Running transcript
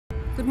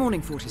Good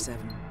morning, 47.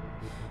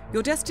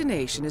 Your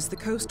destination is the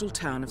coastal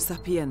town of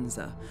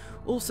Sapienza,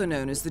 also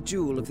known as the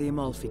Jewel of the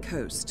Amalfi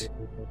Coast.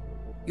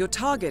 Your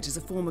target is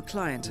a former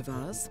client of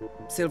ours,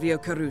 Silvio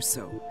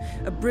Caruso,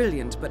 a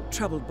brilliant but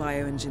troubled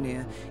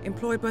bioengineer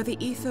employed by the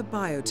Ether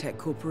Biotech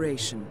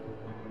Corporation.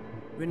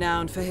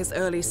 Renowned for his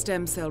early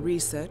stem cell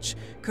research,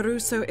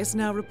 Caruso is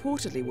now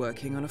reportedly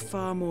working on a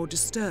far more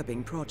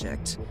disturbing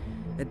project,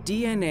 a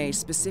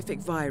DNA-specific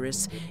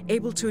virus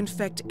able to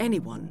infect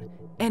anyone,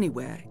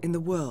 anywhere in the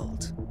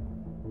world.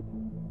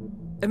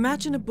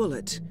 Imagine a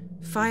bullet,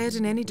 fired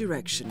in any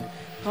direction,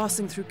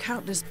 passing through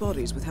countless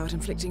bodies without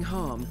inflicting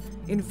harm,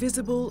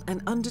 invisible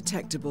and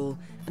undetectable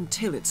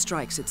until it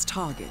strikes its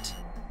target.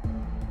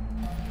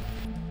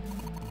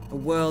 A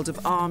world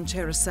of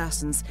armchair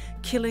assassins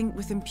killing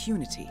with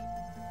impunity.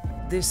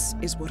 This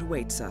is what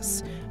awaits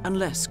us,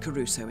 unless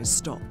Caruso is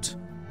stopped.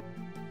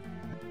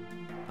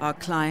 Our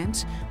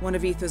client, one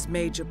of Ether's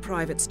major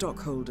private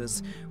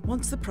stockholders,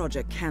 wants the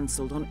project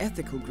cancelled on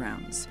ethical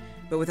grounds,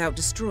 but without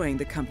destroying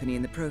the company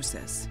in the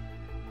process.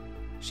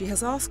 She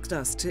has asked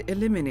us to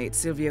eliminate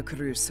Silvio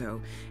Caruso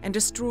and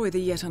destroy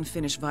the yet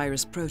unfinished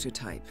virus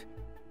prototype.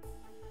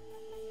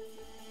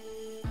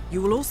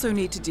 You will also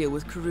need to deal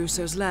with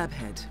Caruso's lab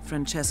head,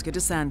 Francesca De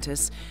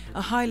Santis,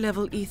 a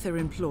high-level Ether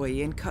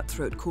employee and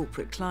cutthroat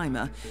corporate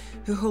climber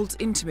who holds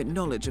intimate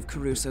knowledge of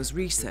Caruso's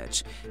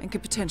research and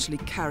could potentially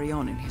carry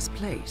on in his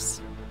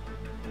place.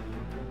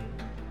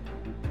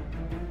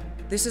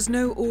 This is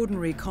no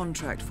ordinary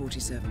contract,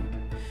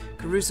 47.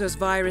 Caruso's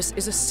virus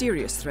is a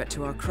serious threat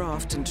to our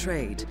craft and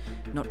trade,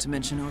 not to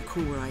mention our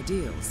core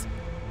ideals.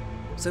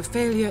 So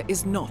failure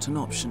is not an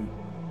option.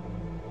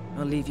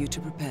 I'll leave you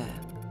to prepare.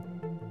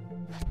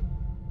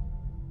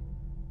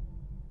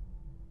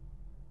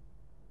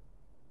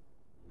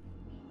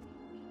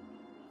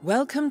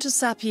 Welcome to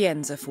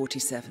Sapienza,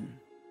 47.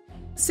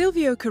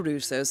 Silvio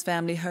Caruso's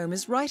family home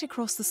is right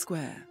across the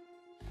square.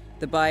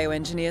 The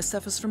bioengineer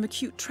suffers from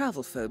acute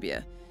travel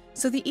phobia,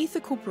 so the Ether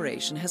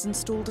Corporation has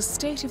installed a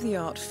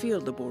state-of-the-art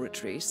field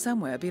laboratory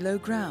somewhere below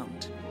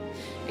ground.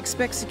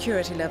 Expect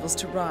security levels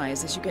to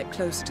rise as you get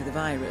closer to the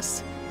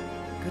virus.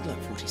 Good luck,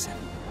 47.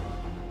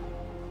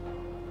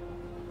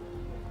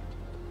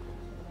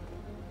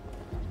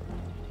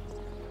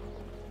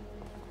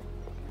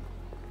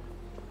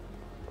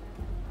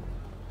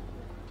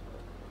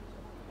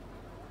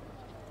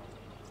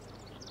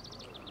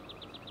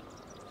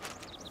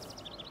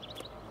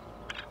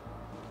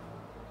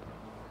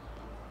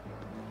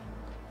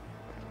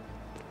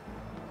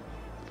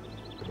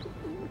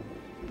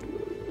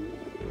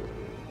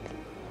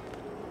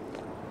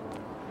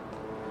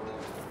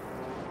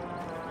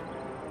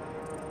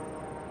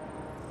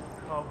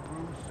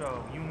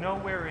 Caruso, you know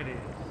where it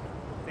is.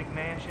 Big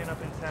mansion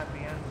up in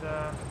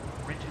Sapienza,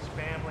 richest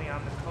family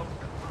on the coast.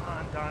 Come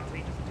on, Dante,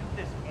 just do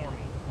this for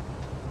me.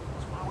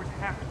 Those flowers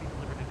have to be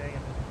delivered today,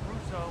 and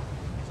Caruso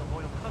is a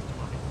loyal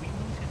customer. If we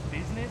lose his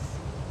business,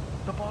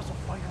 the boss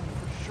will fire me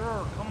for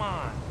sure. Come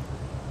on.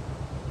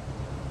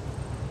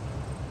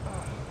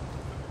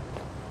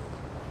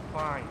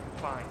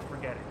 Fine,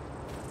 forget it.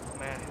 I'll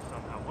manage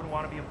somehow. Wouldn't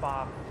want to be a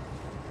bother.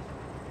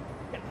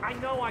 I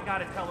know I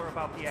gotta tell her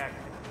about the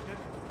accident.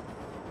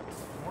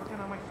 I'm working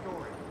on my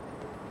story.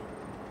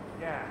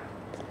 Yeah,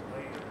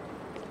 later.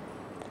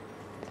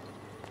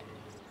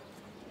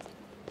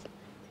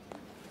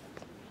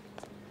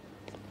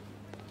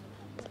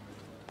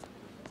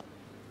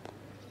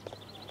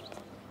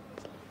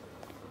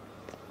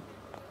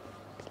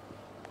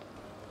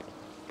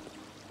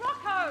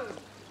 Rocco!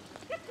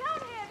 Get down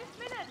here this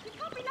minute! You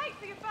can't be late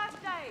for your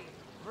first day!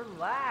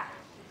 Relax,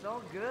 it's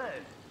all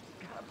good.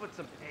 Gotta put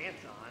some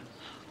pants on.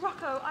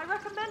 Rocco, I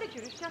recommended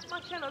you to Chef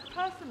Marcello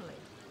personally.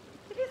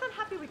 If he's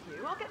unhappy with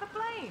you, I'll get the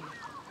blame.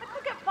 I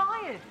could get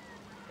fired.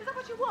 Is that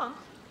what you want?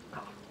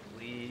 Oh,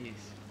 please.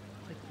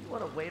 Like, you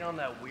want to wait on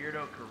that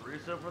weirdo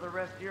Caruso for the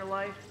rest of your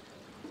life?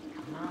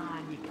 Come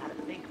on, you gotta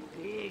think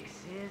big,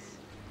 sis.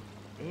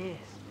 This,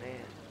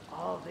 man,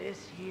 all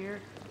this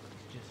here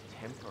is just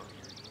temporary.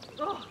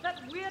 Oh,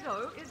 that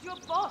weirdo is your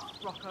boss,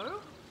 Rocco.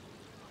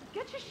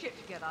 Get your shit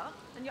together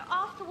and you're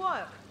off to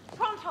work.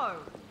 Pronto.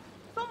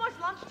 It's almost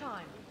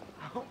lunchtime.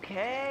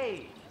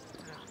 Okay.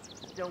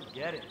 Just don't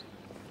get it.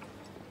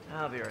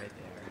 I'll be right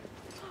there.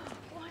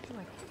 Why do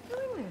I keep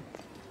doing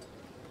this?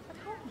 I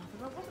told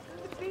Mother I wasn't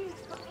going to be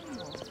this way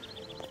anymore.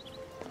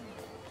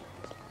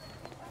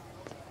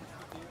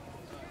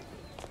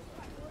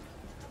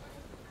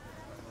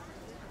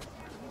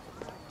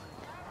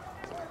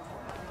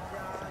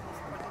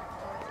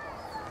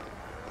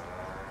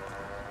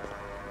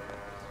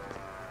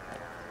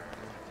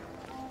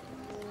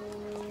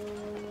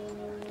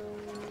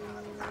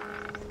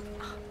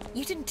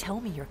 You didn't tell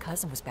me your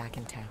cousin was back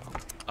in town.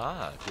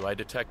 Ah, do I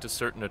detect a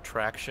certain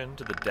attraction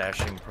to the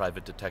dashing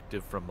private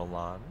detective from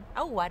Milan?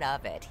 Oh, what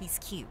of it? He's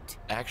cute.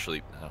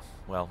 Actually,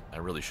 well, I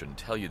really shouldn't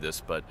tell you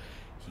this, but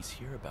he's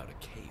here about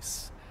a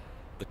case.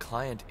 The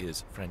client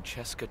is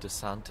Francesca De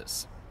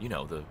Santis. You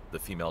know, the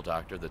female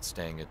doctor that's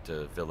staying at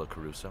Villa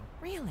Caruso.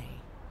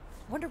 Really?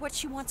 Wonder what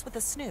she wants with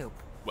a snoop.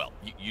 Well,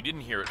 you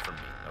didn't hear it from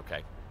me,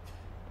 okay?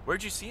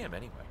 Where'd you see him,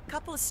 anyway?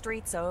 Couple of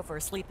streets over,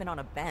 sleeping on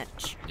a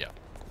bench. Yeah.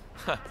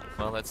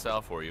 Well, that's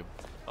Sal for you.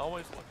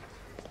 Always looking.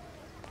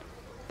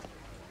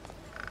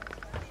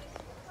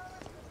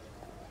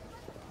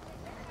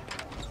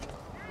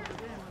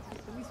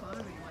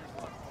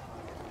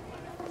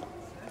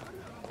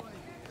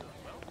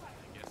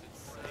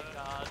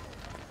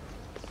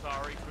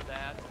 Sorry for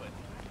that, but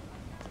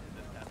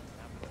this hasn't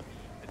happened to me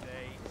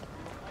today.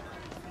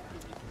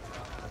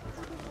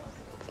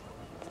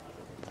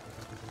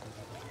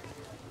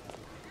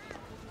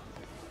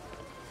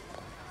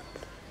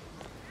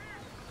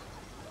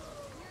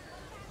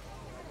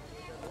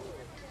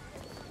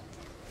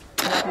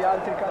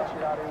 Altri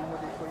calciare uno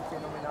dei suoi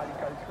fenomenali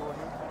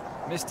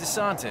calcioni. Miss De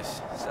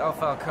Santis, Sal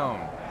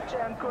Falcone. C'è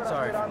ancora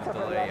Sorry for speranza the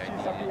per delay. darci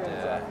I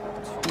Sapienza.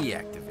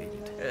 needed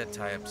deactivated.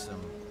 Tie up some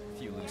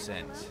few loose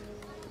ends.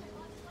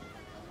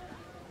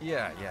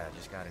 Yeah,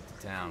 just got into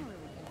town.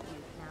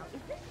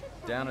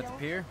 Down at the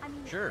pier?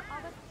 Sure.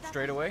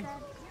 Straight away?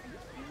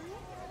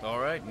 All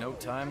right, no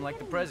time like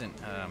the present.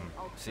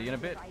 See you in a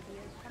bit.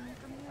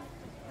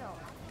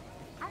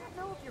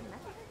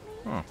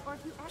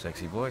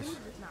 Sexy voice.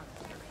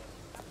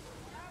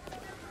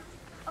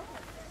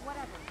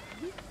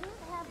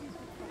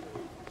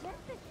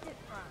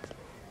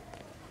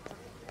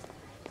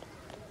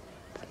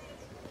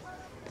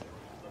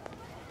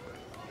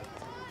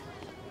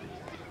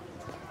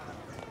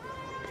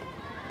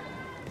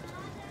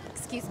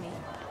 Excuse me.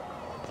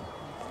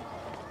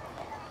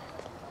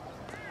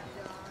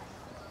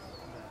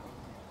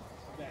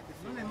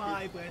 Non è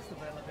mai questo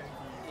per la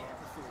benzina.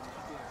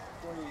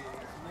 Poi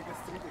non è che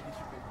stride che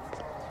ci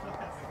pensa.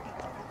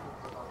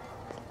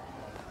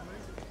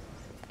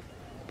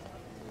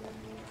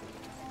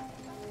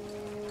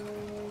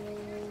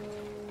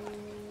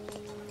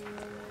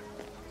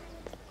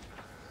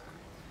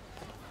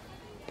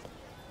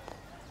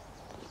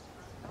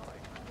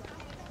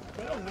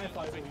 Però non è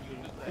facile.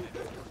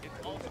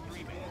 It's all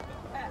streaming.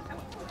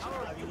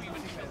 How have you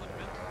even felt it?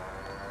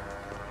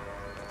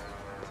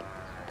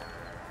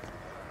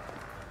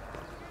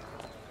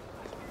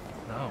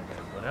 No,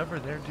 man, whatever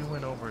they're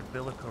doing over at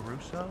Villa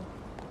Caruso,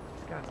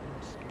 it's got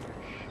them scared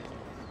shit.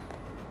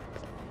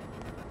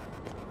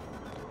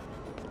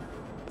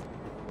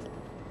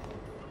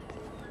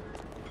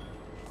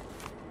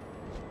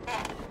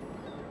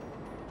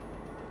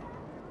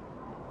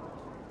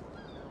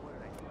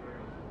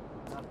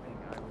 Nothing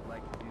I would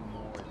like to do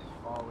more than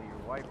follow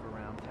your wife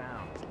around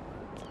town.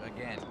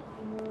 Again.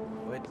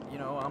 But, you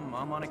know,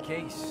 I'm on a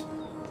case.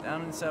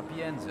 Down in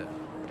Sapienza.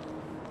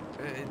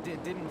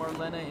 Didn't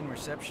Marlena in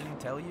reception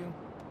tell you?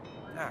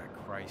 Ah,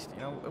 Christ,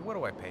 you know, what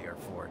do I pay her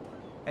for?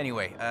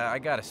 Anyway, I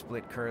gotta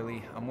split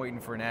Curly. I'm waiting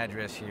for an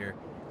address here.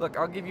 Look,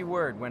 I'll give you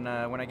word when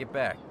I get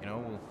back. You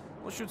know,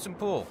 we'll shoot some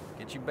pool.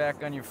 Get you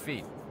back on your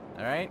feet.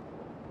 All right?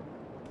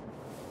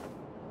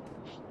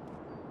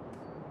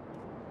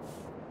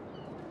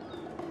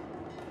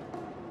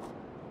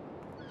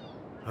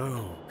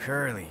 Oh,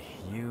 Curly,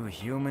 you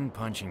human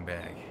punching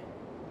bag.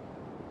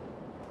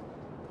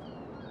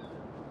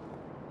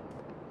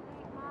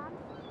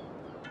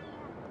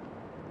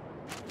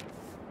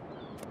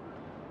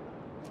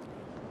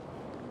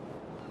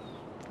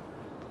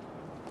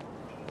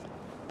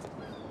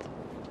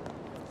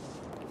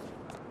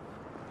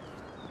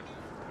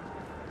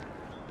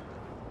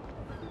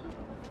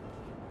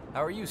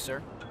 How are you,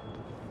 sir?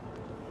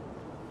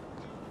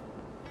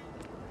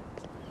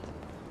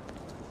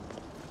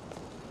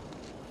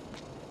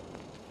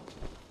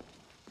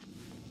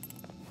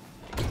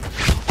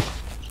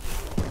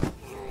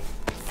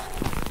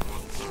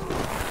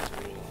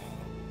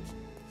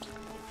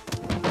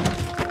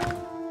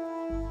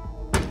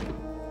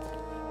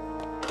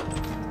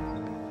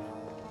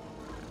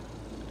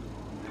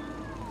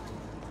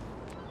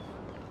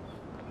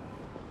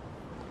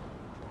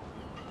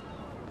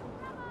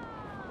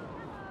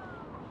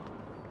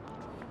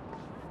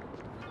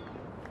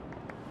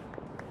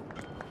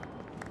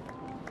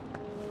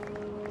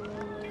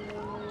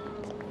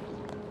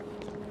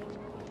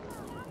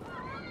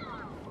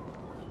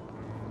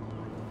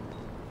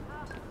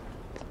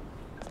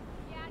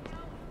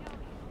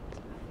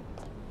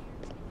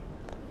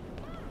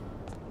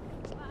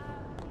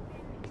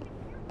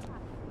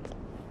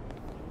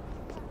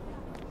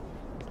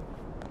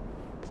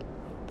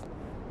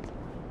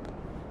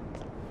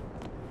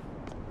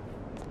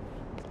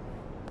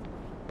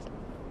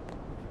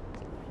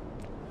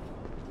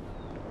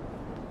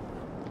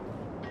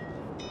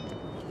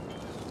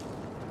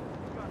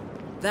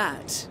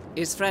 That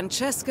is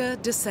Francesca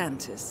De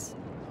Santis.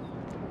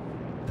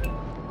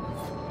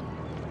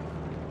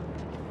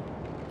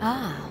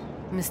 Ah,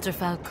 Mr.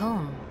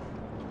 Falcone.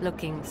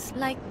 Looking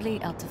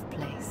slightly out of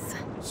place.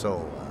 So,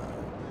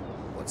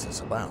 what's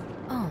this about?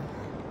 Oh,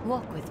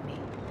 walk with me.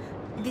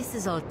 This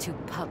is all too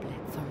public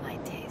for my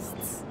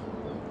tastes.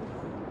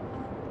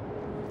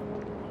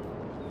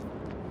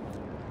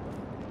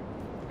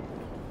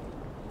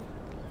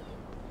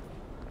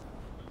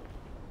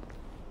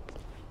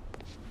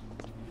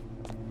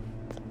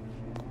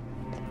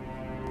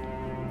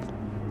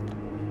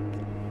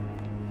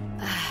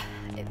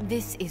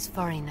 This is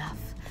far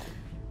enough.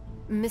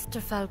 Mr.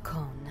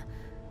 Falcone,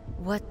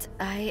 what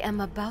I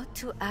am about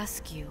to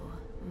ask you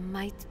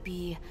might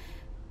be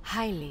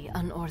highly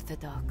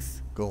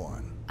unorthodox. Go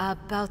on.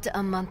 About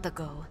a month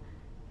ago,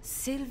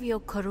 Silvio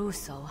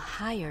Caruso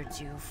hired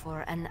you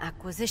for an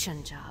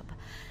acquisition job.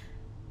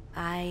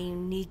 I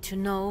need to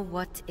know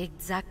what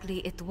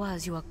exactly it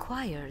was you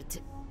acquired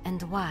and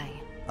why.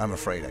 I'm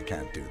afraid I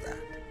can't do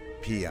that.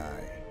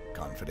 PI,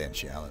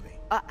 confidentiality.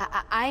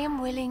 I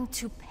am willing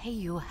to pay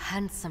you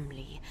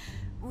handsomely.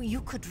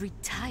 You could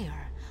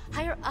retire.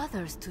 Hire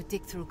others to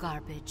dig through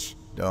garbage.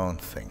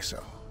 Don't think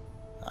so.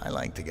 I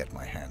like to get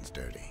my hands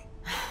dirty.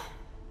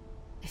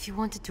 If you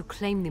wanted to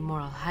claim the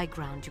moral high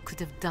ground, you could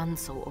have done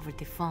so over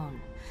the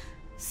phone.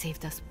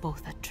 Saved us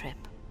both a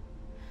trip.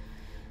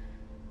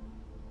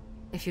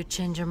 If you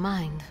change your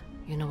mind,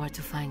 you know where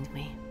to find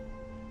me.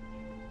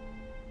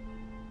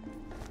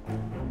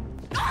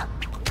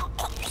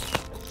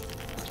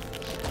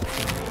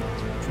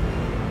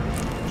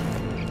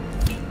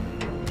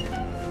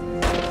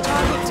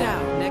 Target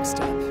down. Next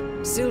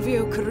up,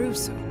 Silvio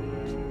Caruso.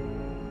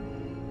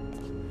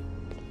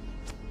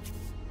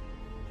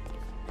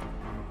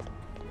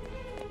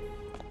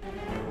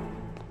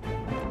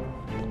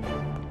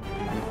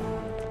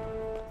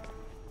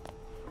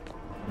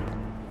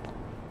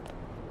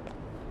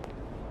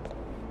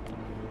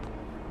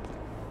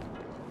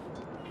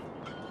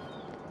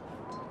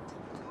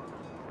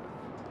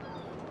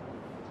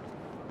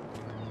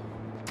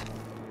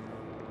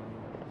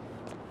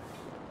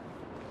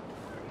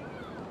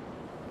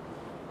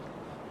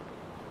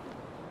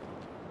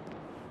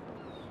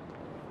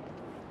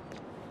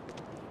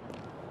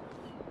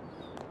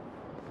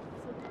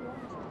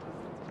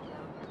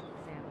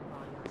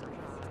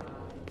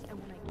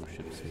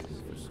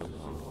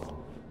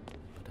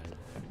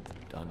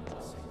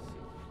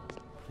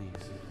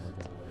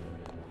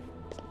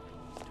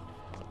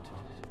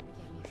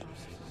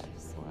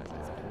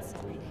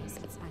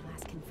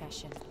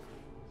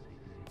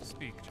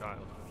 Speak,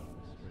 child.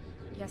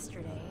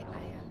 Yesterday,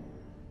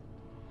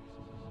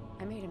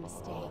 I made a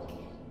mistake.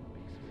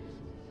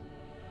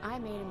 I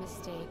made a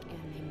mistake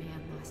and a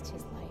man lost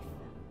his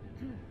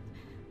life.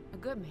 A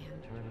good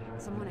man.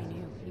 Someone I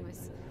knew.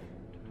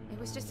 It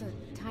was just a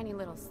tiny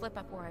little slip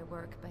up where I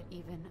work, but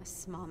even a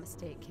small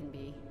mistake can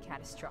be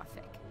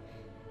catastrophic.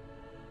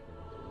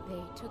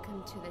 They took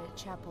him to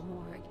the chapel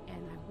morgue,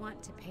 and I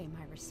want to pay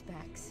my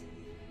respects.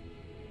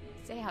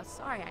 Say how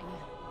sorry I am.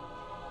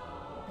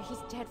 But he's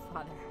dead,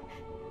 Father,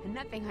 and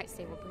nothing I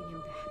say will bring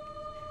him back.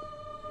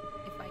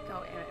 If I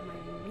go, am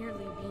I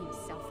merely being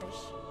selfish?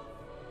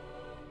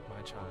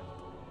 My child.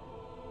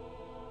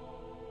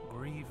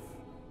 Grief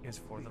is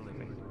for the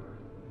living,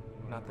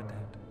 not the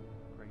dead.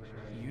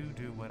 You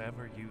do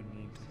whatever you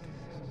need to do,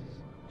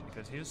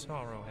 because his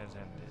sorrow has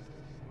ended,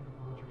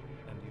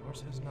 and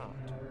yours has not.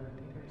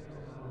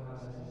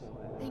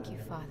 Thank you,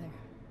 Father.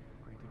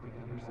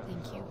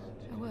 Thank you.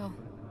 I will.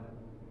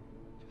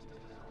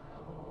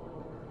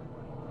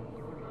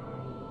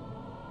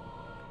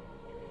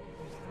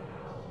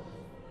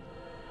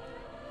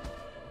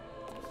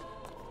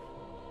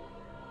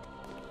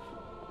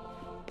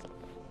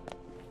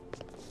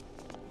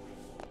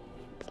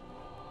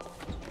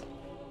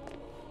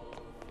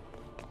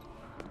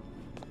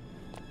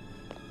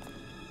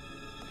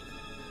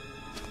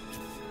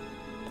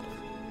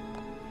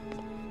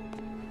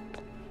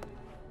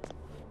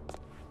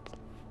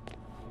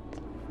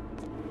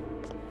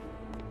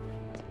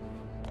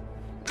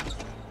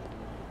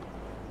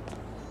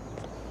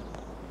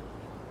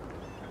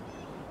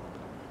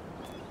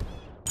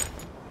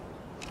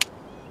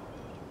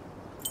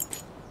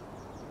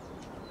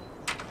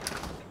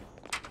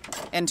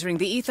 Entering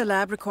the Ether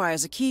lab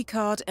requires a key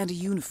card and a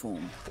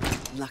uniform.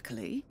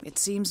 Luckily, it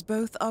seems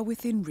both are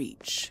within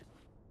reach.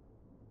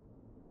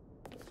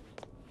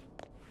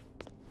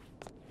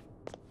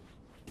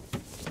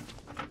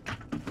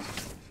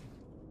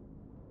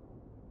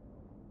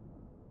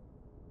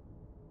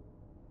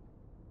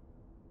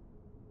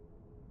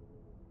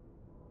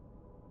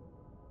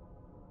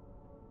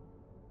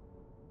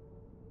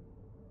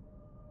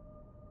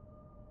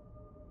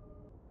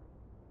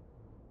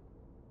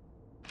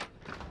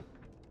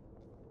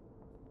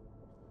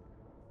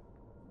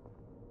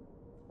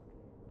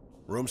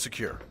 Room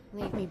secure.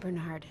 Leave me,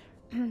 Bernard.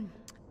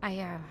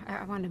 I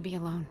want to be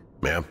alone.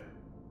 Ma'am?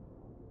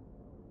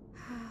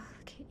 Oh,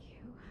 look at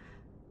you.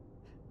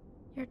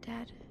 You're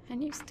dead,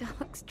 and you still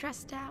look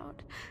stressed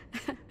out.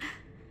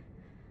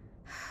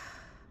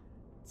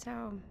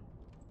 So,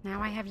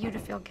 now I have you to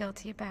feel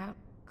guilty about.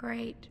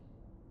 Great.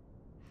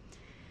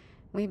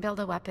 We build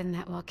a weapon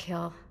that will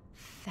kill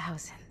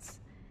thousands.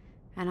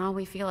 And all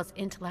we feel is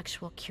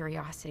intellectual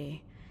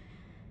curiosity.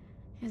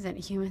 Isn't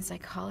human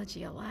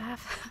psychology a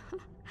laugh?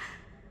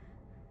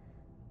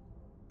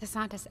 De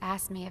Santis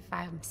asked me if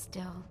I'm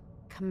still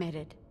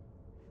committed.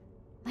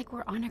 Like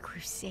we're on a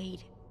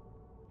crusade.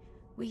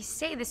 We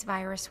say this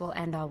virus will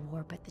end all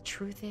war, but the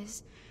truth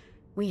is,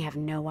 we have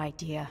no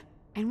idea,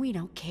 and we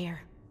don't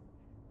care.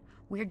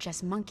 We're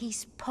just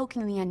monkeys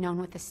poking the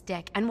unknown with a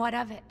stick, and what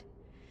of it?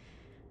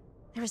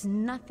 There is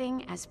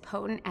nothing as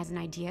potent as an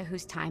idea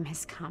whose time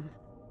has come.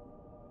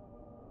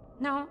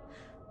 No,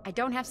 I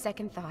don't have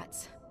second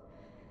thoughts.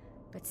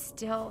 But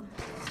still,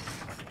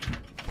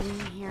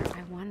 being here,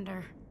 I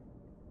wonder.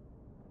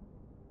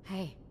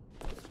 Hey,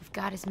 if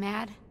God is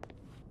mad,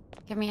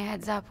 give me a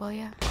heads up, will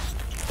ya?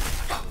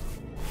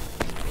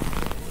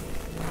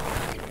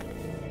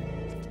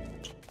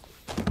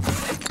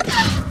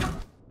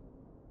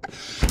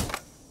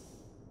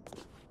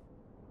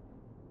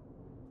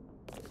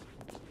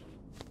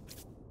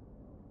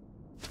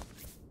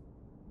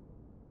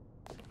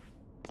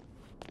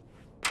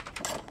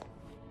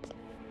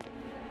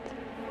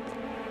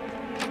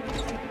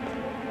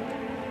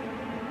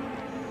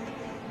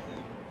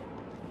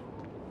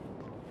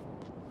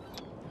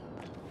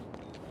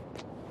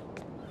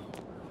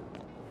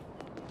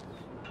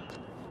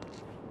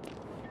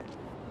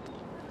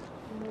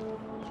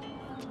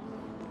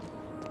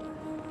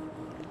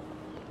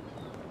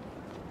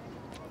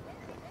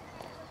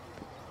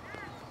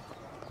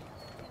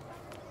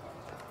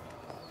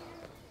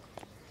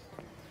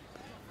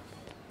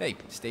 Hey,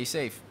 stay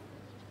safe.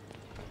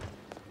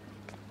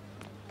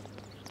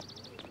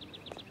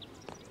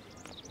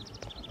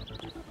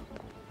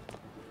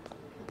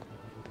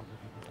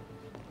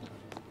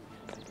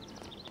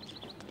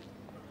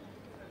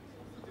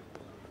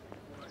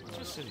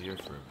 Just sit here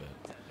for a bit.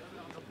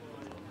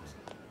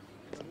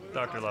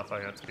 Dr.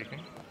 Lafayette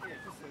speaking.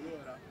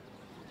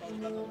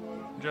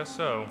 Just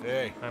so.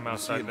 Hey, I'm good to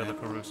see outside you, Villa man.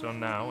 Caruso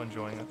now,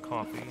 enjoying a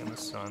coffee in the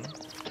sun.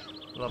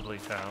 Lovely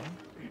town.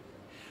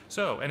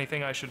 So,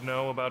 anything I should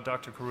know about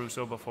Dr.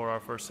 Caruso before our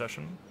first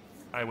session?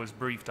 I was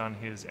briefed on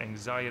his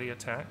anxiety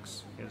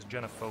attacks, his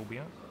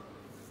genophobia.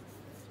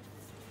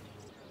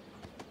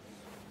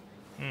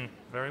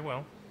 Very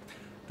well.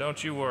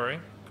 Don't you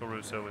worry.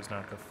 Caruso is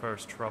not the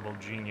first troubled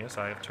genius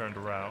I have turned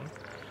around.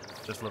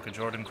 Just look at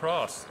Jordan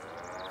Cross.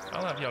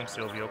 I'll have young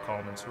Silvio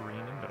calm and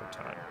serene in no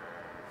time.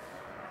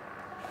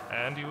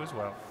 And you as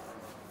well.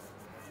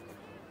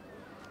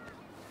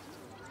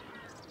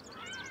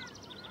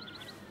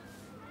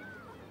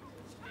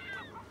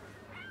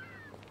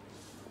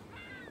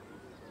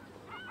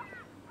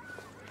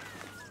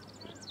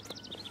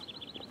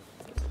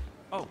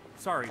 Oh,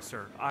 sorry,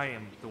 sir. I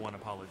am the one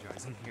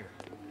apologizing here.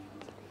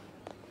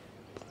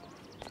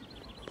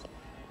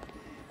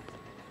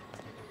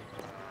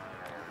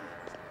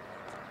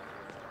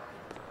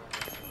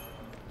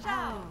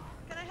 Ciao.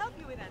 Can I help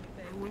you with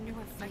anything? I wonder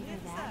what flavor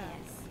that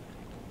is.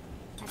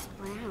 That's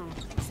brown.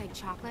 It's like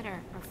chocolate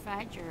or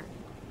fudge or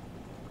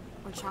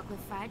chocolate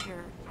fudge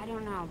or I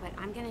don't know, but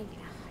I'm gonna.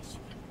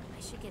 I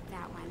should get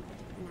that one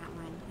and that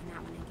one and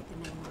that one and get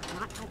them in line.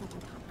 Not pile them on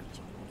top of each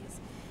other because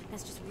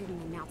that's just weird when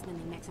they melt and then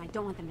they mix, and I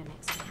don't want them to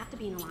mix. They have to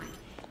be in a line.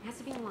 It has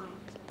to be in a line.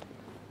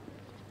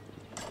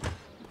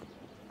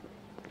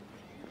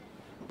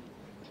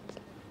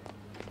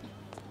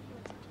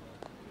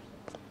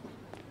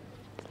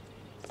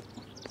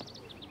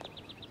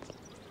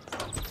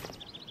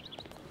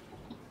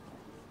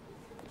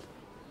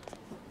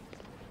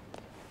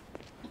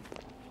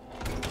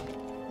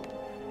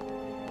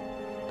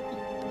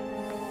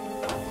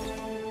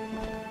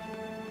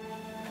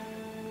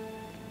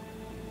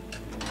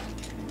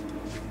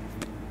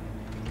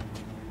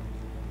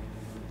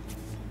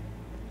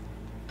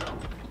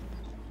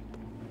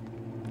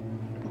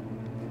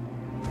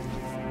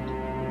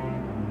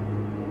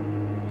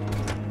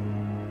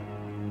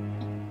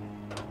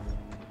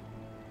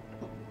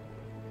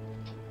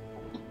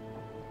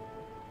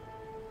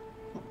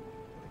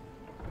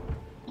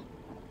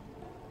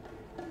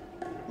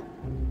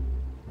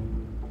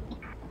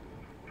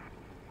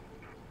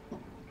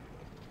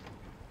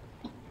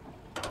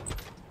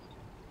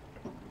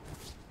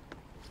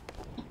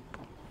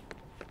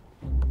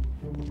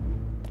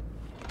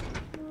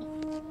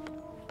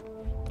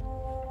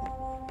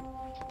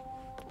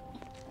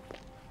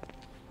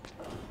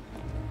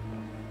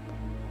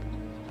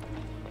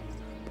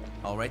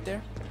 All right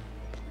there?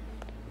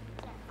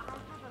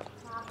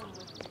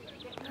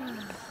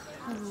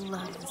 I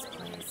love this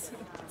place.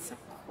 It's so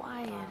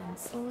quiet and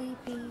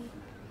sleepy.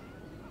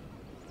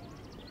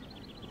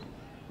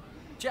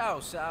 Ciao,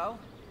 Sal.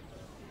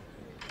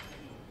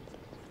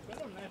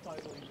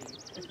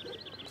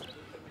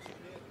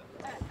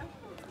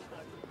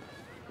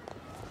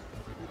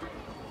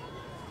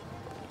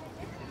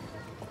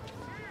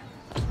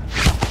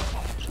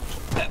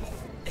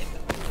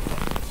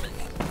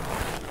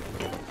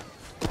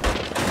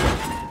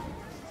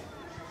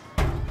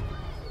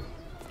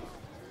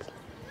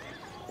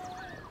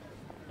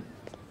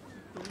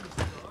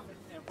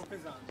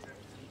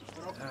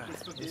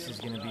 This is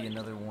gonna be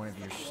another one of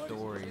your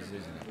stories,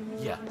 isn't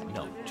it? Yeah,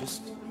 no,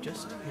 just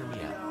hear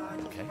me out,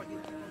 okay?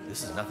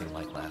 This is nothing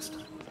like last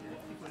time.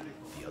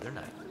 The other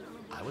night,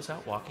 I was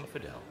out walking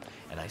Fidel,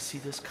 and I see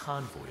this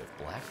convoy of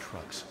black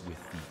trucks with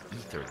the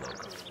Ether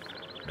logo.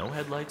 No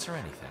headlights or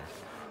anything,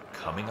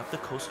 coming up the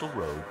coastal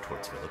road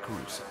towards Villa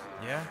Caruso.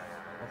 Yeah?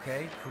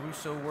 Okay,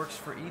 Caruso works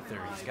for Ether.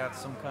 He's got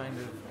some kind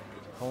of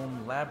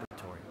home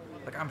laboratory.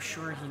 Like, I'm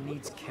sure he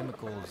needs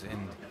chemicals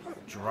and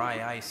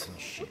dry ice and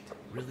shit.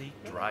 Really?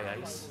 Dry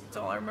ice? That's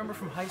all I remember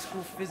from high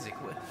school physics.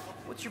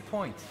 What's your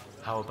point?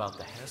 How about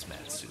the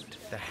hazmat suit?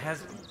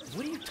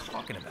 What are you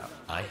talking about?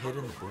 I hid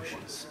in the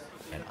bushes,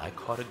 and I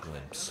caught a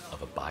glimpse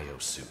of a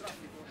biosuit,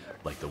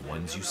 like the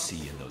ones you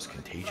see in those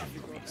Contagion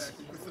movies.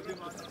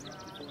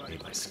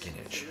 Made my skin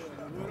itch.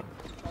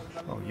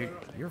 Oh,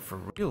 you're for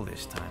real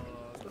this time.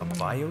 A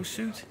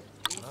biosuit?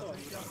 What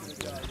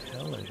the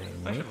hell are they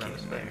making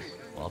in there?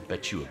 Well, I'll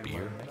bet you a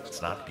beer.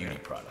 It's not beauty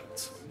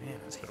products. Man,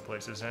 as good a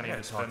place as any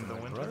to spend the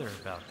winter. Brother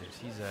about this.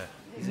 He's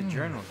a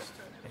journalist.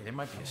 Hey, there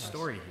might be a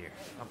story here.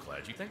 I'm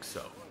glad you think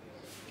so.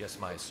 Guess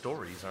my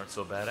stories aren't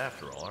so bad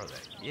after all, are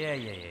they? Yeah.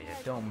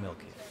 Don't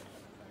milk it.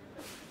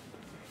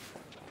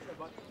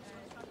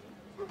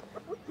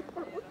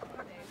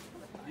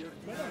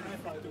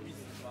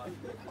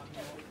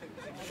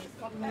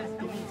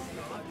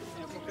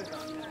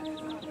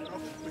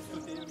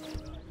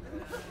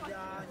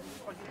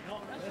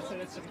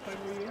 Adesso che fai il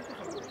movimento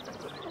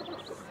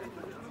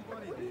una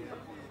buona idea.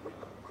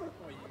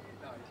 Poi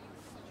dai,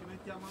 ci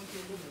mettiamo anche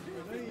il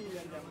noi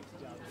andiamo in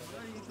spiaggia,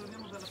 noi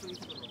torniamo dalla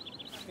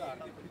politica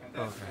dopo.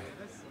 Okay.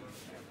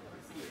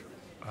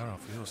 I don't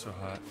feel so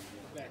hot.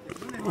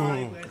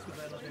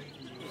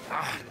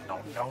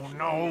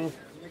 No.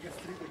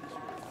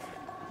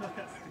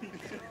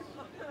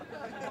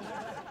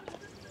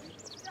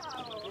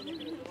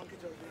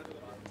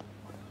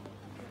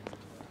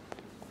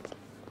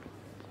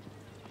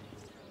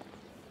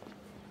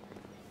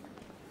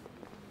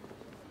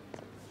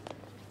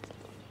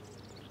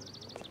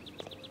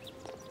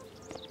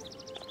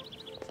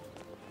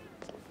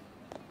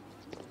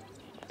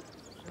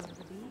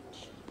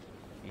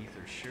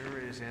 Ether sure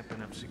is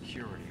amping up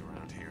security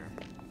around here.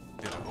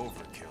 Bit of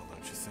overkill,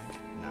 don't you think?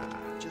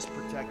 Nah, just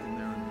protecting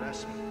their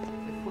investment.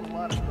 They put a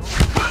lot of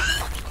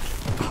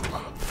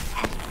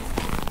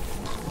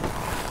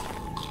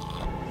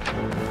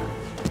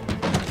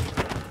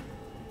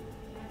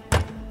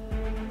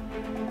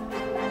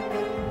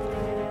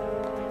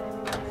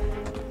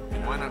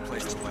Why not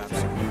place the lab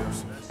somewhere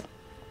else?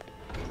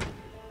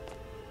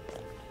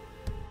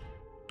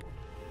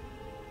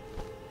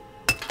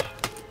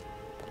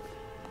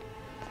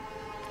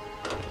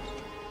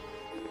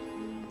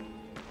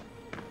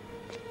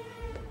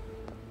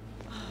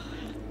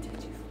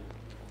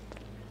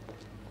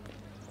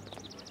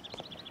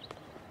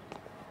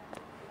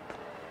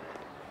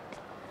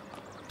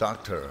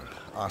 Dr.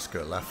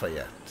 Oscar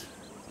Lafayette,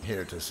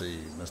 here to see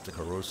Mr.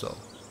 Caruso.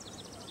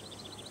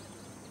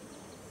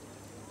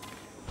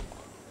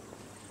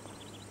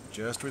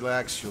 Just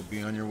relax, you'll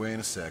be on your way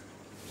in a sec.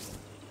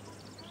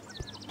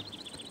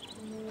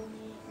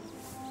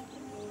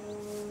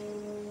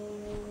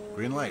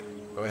 Green light.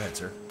 Go ahead,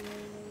 sir.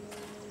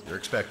 You're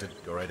expected.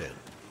 Go right in.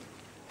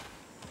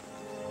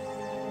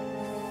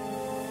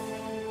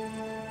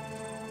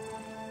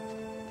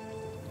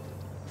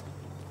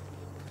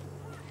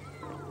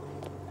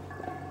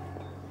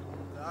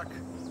 Doc?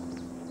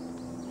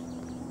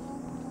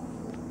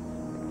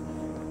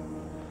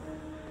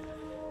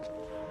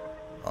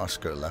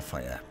 Oscar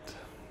Lafayette.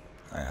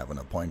 I have an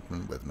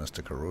appointment with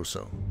Mr.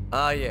 Caruso.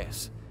 Ah,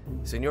 yes.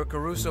 Senor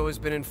Caruso has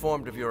been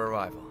informed of your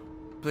arrival.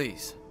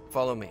 Please,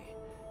 follow me.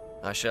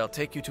 I shall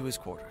take you to his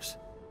quarters.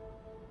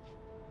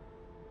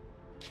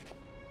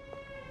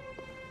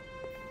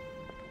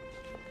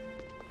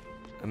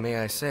 May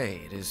I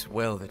say, it is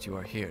well that you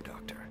are here,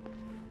 Doctor.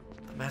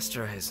 The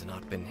Master has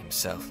not been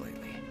himself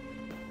lately.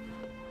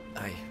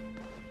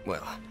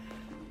 Well,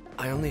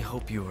 I only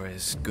hope you are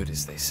as good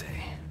as they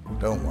say.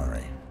 Don't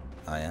worry,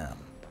 I am.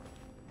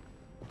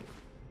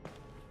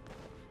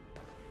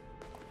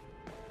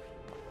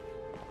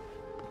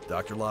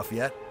 Dr.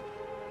 Lafayette?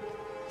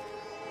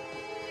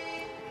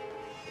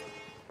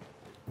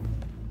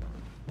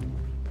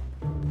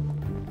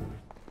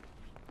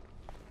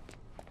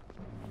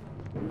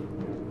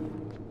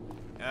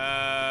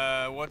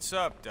 What's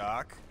up,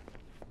 Doc?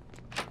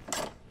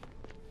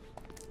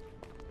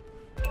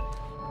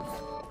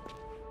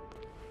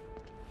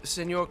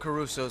 Senor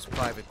Caruso's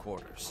private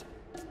quarters.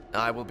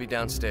 I will be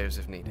downstairs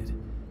if needed.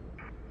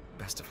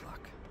 Best of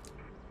luck.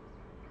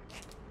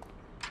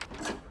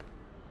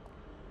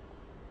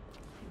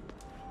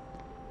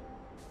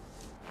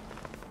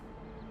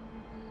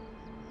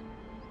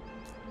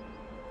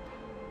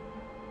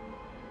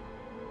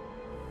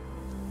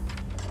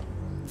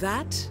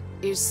 That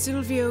is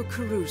Silvio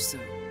Caruso.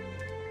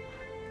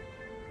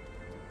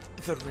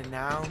 The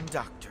renowned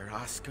Dr.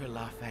 Oscar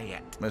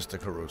Lafayette. Mr.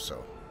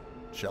 Caruso,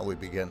 shall we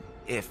begin?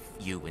 If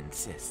you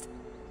insist.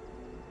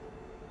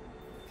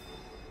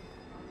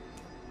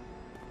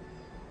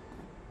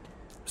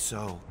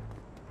 So,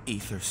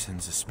 Ether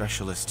sends a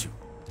specialist to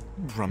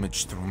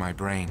rummage through my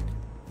brain.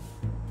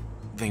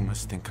 They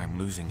must think I'm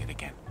losing it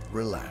again.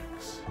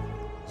 Relax.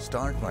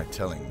 Start by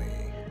telling me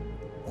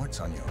what's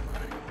on your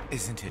mind.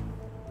 Isn't it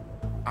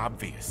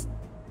obvious?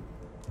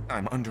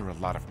 I'm under a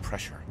lot of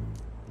pressure.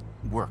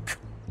 Work.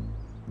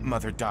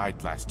 Mother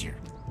died last year.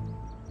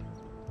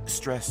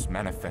 Stress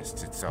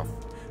manifests itself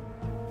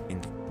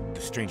in the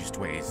strangest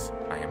ways,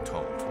 I am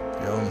told.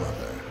 Your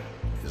mother,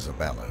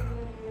 Isabella,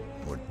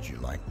 Would you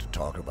like to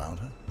talk about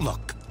her?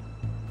 Look,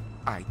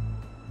 I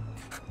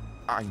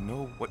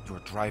know what you're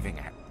driving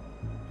at.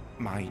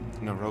 My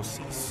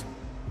neuroses,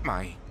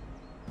 my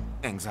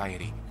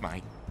anxiety,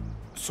 my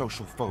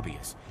social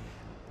phobias.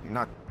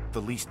 Not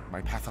the least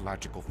my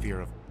pathological fear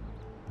of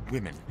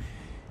women.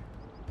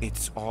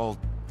 It's all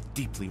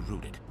deeply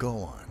rooted. Go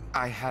on.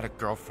 I had a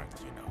girlfriend,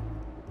 you know.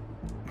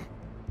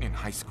 In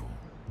high school.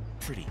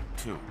 Pretty,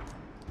 too.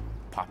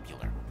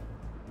 Popular.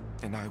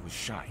 And I was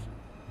shy.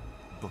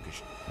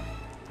 Bookish.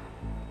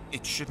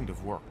 It shouldn't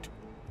have worked.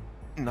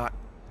 Not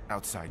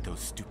outside those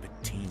stupid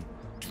teen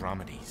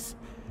dramedies.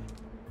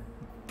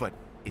 But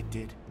it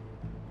did.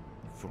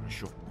 For a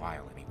short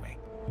while, anyway.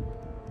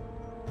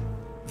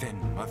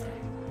 Then Mother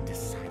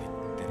decided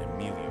that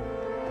Emilio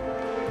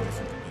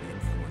wasn't a good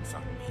influence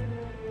on me.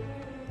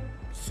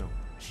 So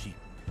she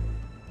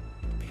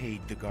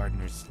paid the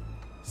gardener's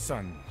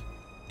son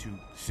to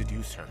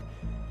seduce her.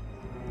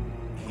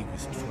 He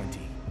was 20.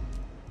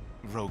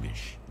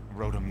 Roguish.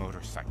 Rode a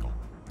motorcycle.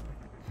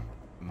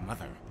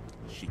 Mother,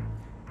 she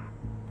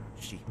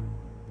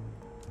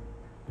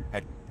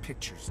had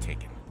pictures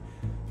taken.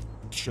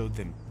 Showed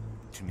them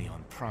to me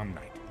on prom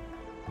night.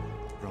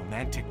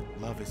 Romantic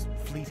love is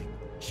fleeting,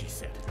 she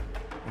said.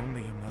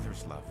 Only a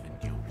mother's love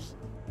endures.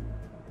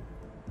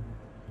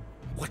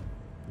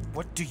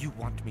 What do you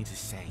want me to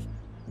say?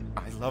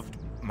 I loved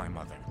my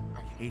mother.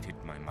 I hated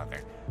my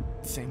mother.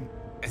 Same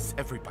as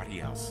everybody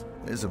else.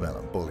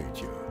 Isabella bullied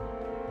you,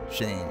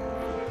 shamed,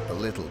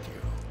 belittled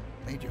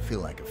you, made you feel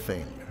like a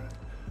failure.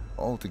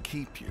 All to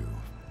keep you,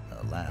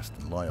 her last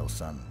and loyal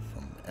son,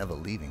 from ever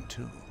leaving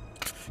too.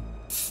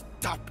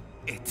 Stop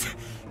it.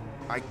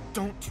 I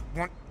don't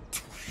want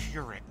to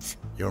hear it.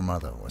 Your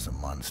mother was a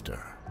monster.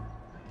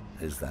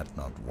 Is that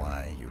not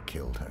why you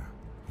killed her?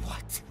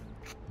 What?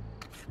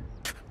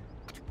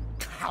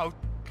 How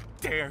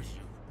dare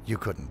you? You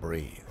couldn't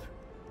breathe.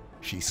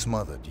 She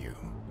smothered you,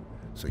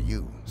 so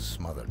you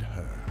smothered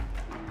her.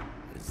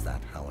 Is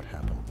that how it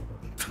happened?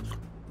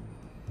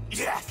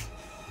 Yes!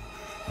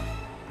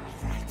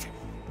 Right.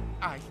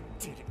 I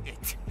did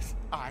it.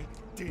 I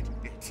did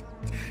it.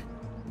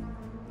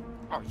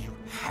 Are you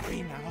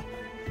happy now?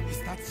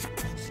 Is that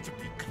supposed to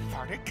be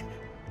cathartic?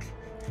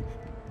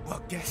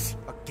 Well, guess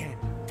again,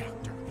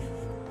 Doctor.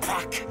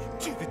 Back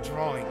to the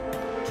drawing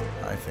board.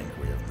 I think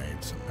we have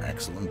made some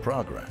excellent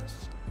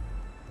progress.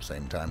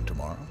 Same time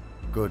tomorrow?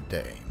 Good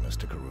day,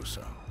 Mr.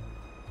 Caruso.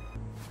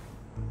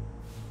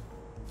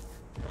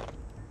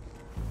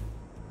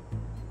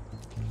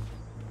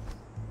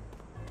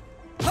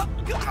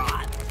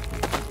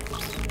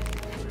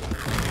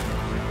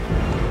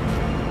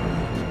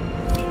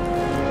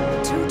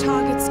 Two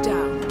targets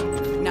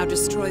down. Now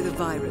destroy the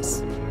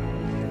virus.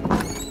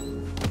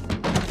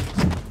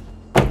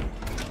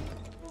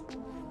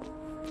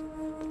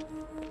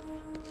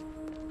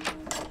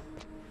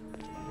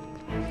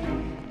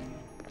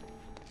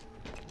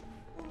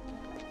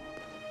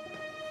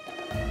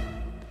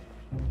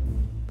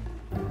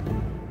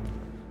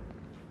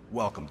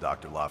 Welcome,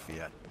 Dr.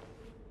 Lafayette.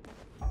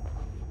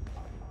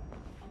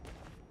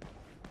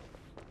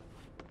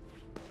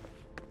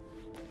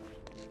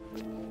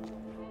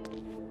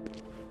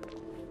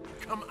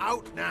 Come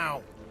out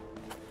now!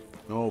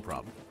 No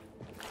problem.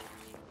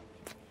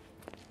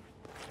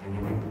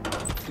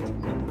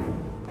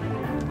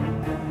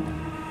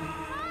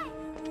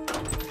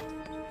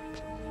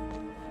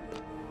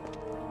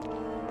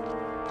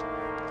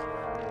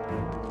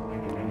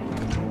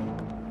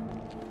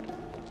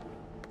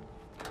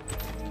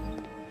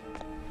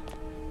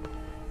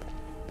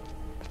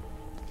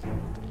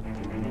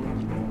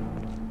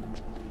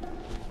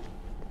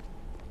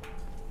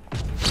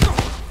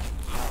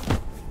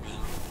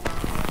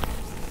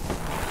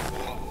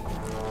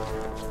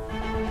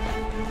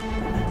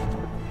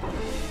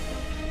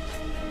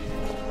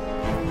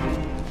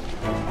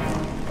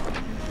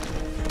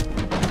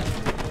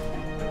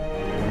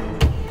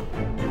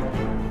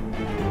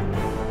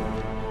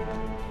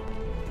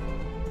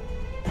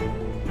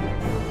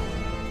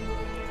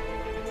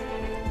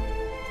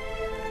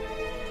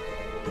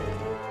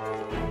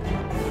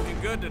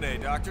 Good today,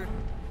 Doctor.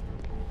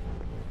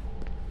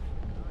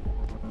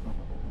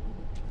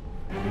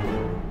 You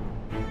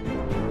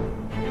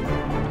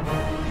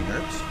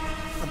nervous?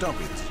 Oh, don't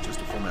be. This is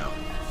just a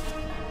formality.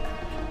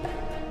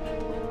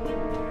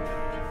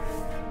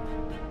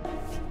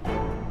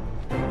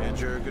 And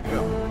you're good to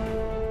go.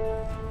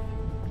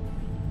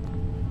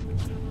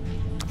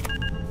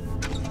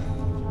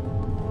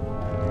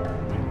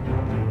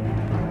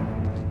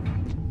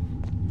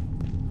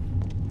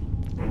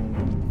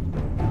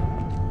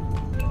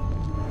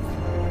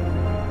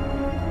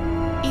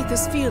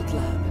 Ether's field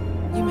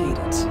lab. You made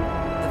it.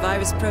 The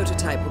virus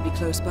prototype will be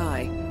close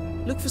by.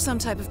 Look for some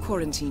type of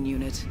quarantine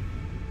unit.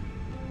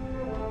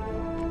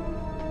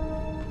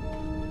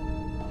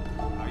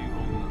 Are you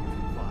holding up?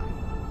 Fine.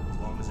 As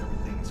long as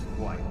everything is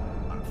quiet,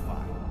 I'm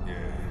fine. Yeah,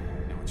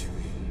 I know what you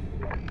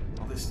mean.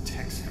 All this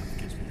tech stuff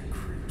gives me the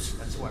creeps.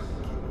 That's why we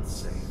keep it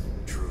safe.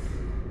 True.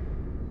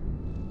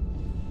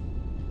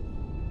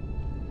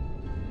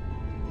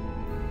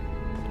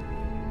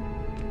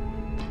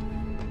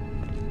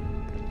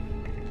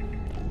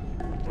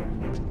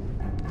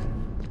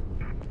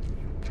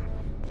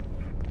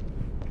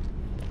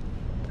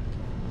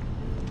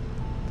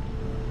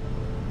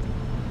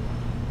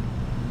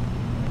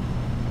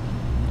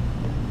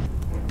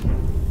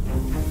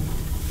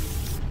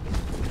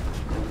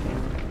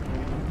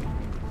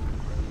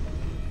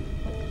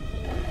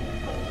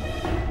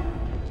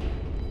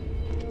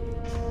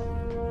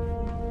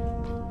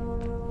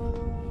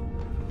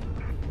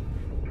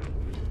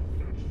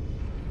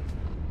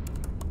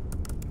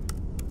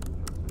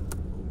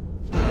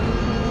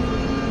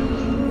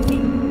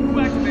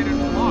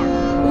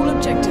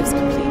 Objectives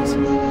complete.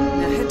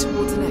 Now head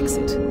towards an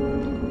exit.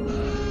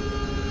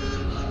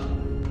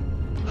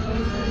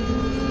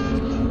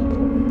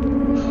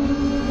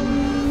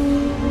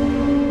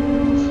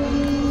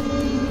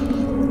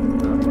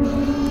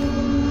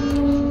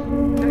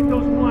 Take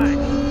those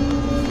flags.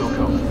 Still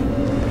go.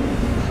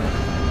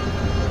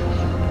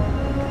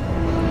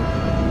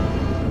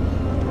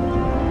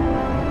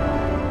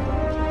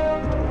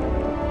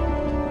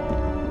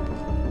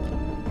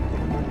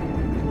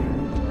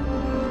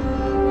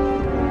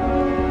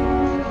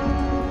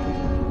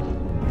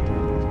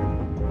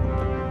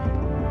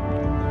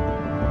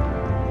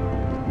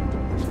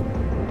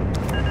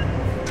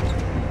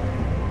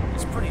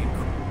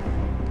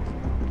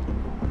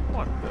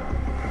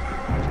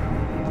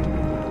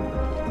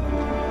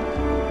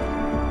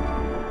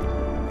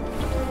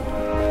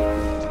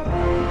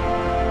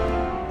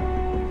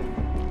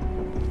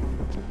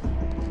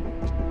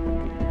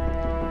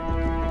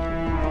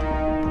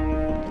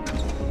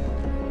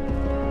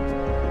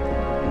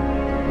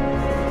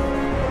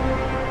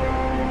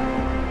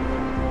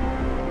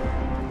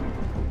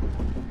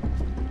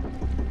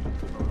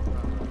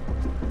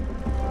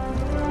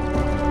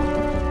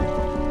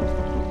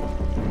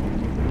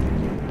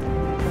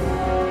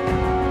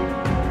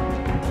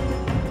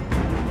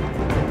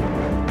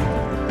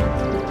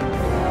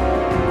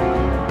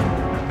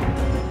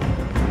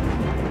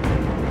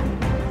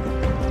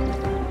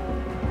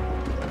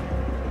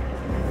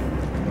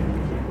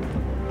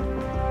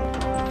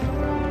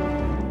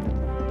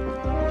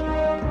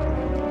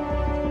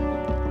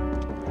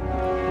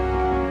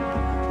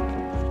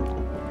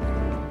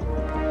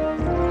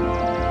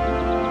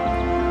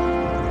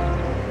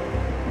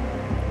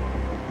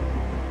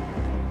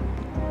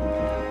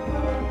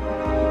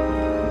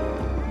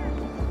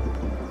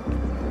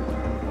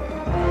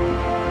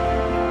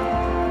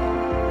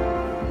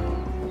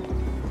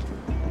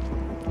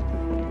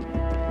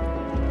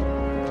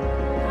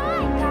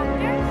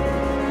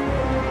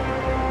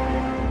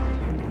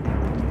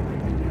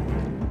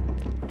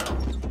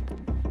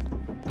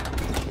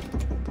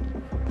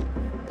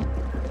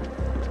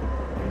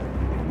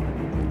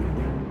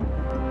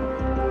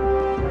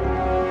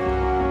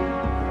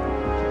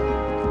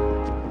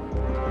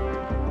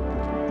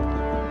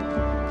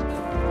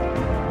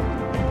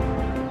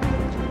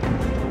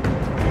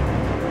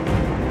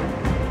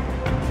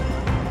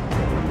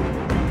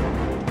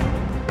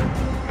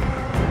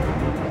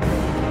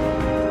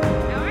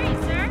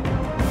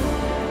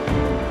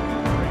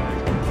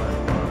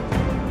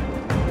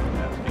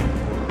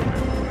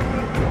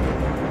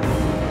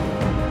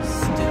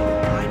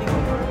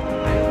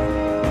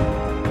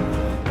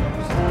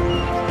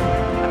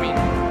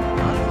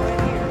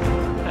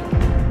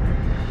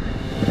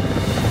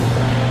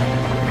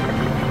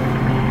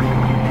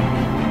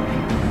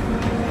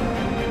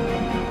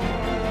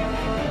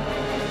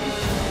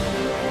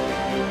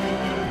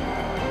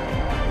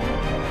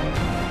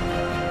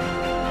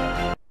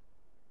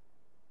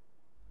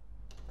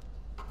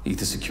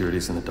 Ether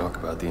Security's in the dark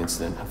about the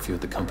incident. A few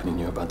at the company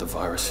knew about the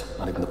virus.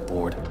 Not even the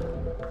board.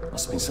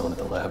 Must have been someone at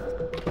the lab.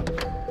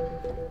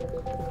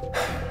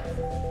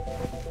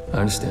 I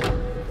understand.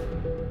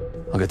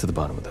 I'll get to the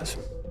bottom of this.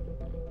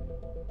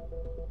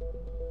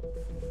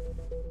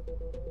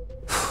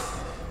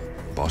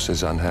 Boss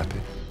is unhappy.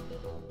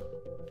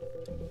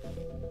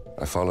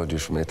 I followed you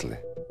from Italy.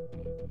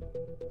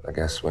 I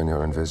guess when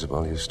you're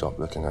invisible, you stop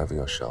looking over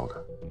your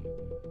shoulder.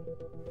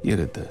 You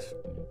did this.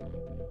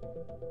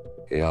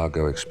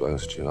 Iago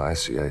exposed you.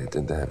 ICA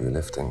did the heavy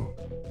lifting.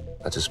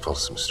 I just pulled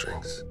some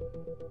strings.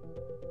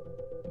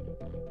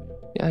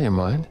 Yeah, your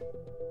mind.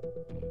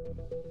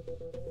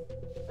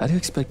 How do you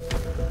expect...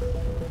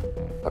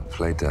 I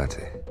play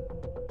dirty.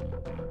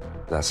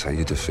 That's how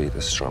you defeat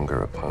a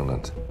stronger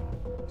opponent.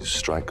 You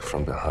strike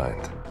from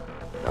behind.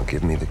 Now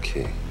give me the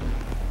key.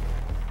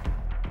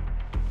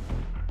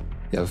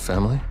 You have a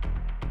family?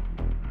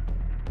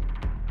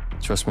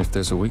 Trust me, if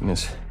there's a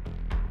weakness,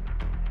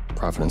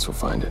 Providence will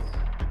find it.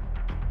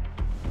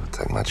 I'll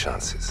take my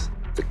chances.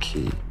 The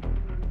key.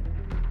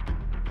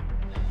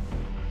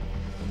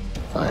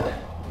 Fine.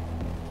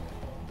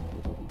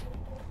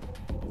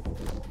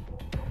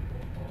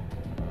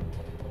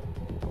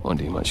 Won't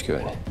do you much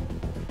good.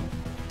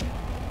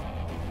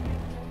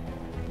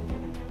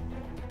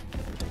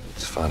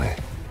 It's funny.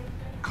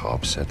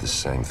 Cobb said the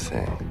same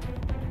thing.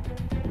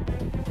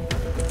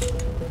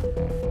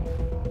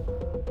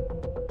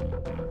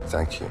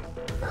 Thank you,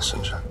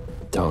 messenger.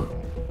 Don't.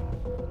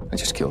 I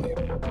just killed you.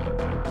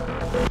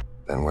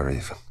 Then we're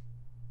even.